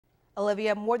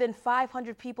Olivia, more than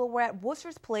 500 people were at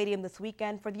Worcester's Palladium this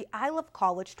weekend for the I Love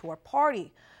College tour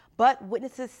party. But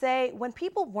witnesses say when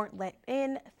people weren't let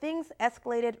in, things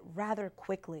escalated rather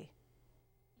quickly.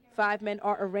 5 men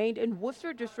are arraigned in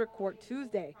Worcester District Court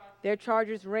Tuesday. Their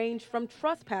charges range from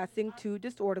trespassing to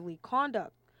disorderly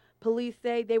conduct. Police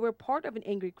say they were part of an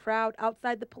angry crowd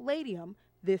outside the Palladium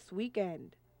this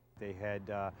weekend. They had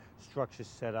structures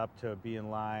set up to be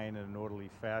in line in an orderly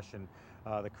fashion.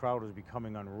 The crowd was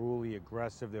becoming unruly,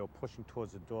 aggressive. They were pushing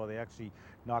towards the door. They actually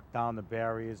knocked down the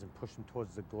barriers and pushed them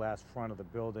towards the glass front of the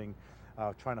building,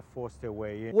 trying to force their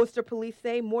way in. Worcester police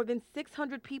say more than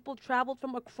 600 people traveled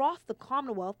from across the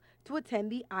Commonwealth to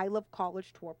attend the I Love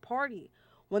College tour party.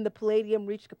 When the Palladium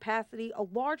reached capacity, a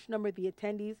large number of the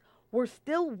attendees were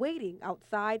still waiting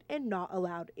outside and not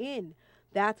allowed in.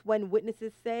 That's when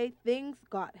witnesses say things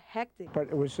got hectic. But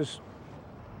it was just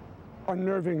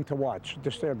unnerving to watch,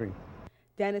 disturbing.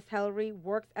 Dennis Hellery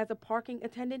works as a parking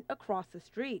attendant across the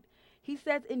street. He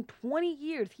says in 20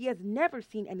 years he has never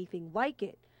seen anything like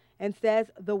it and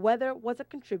says the weather was a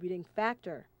contributing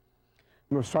factor.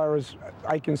 As far as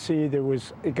I can see,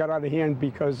 it got out of hand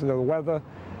because of the weather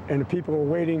and the people were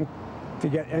waiting to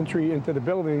get entry into the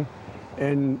building,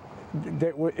 and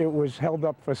it was held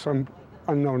up for some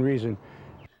unknown reason.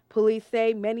 Police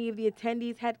say many of the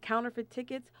attendees had counterfeit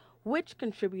tickets, which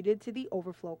contributed to the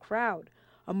overflow crowd.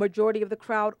 A majority of the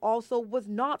crowd also was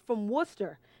not from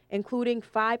Worcester, including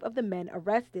 5 of the men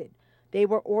arrested. They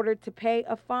were ordered to pay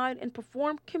a fine and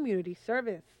perform community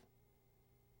service.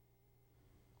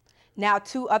 Now,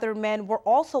 2 other men were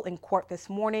also in court this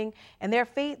morning, and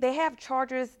they have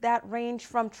charges that range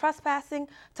from trespassing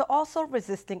to also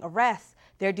resisting arrest.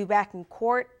 They're due back in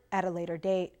court at a later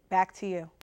date. Back to you.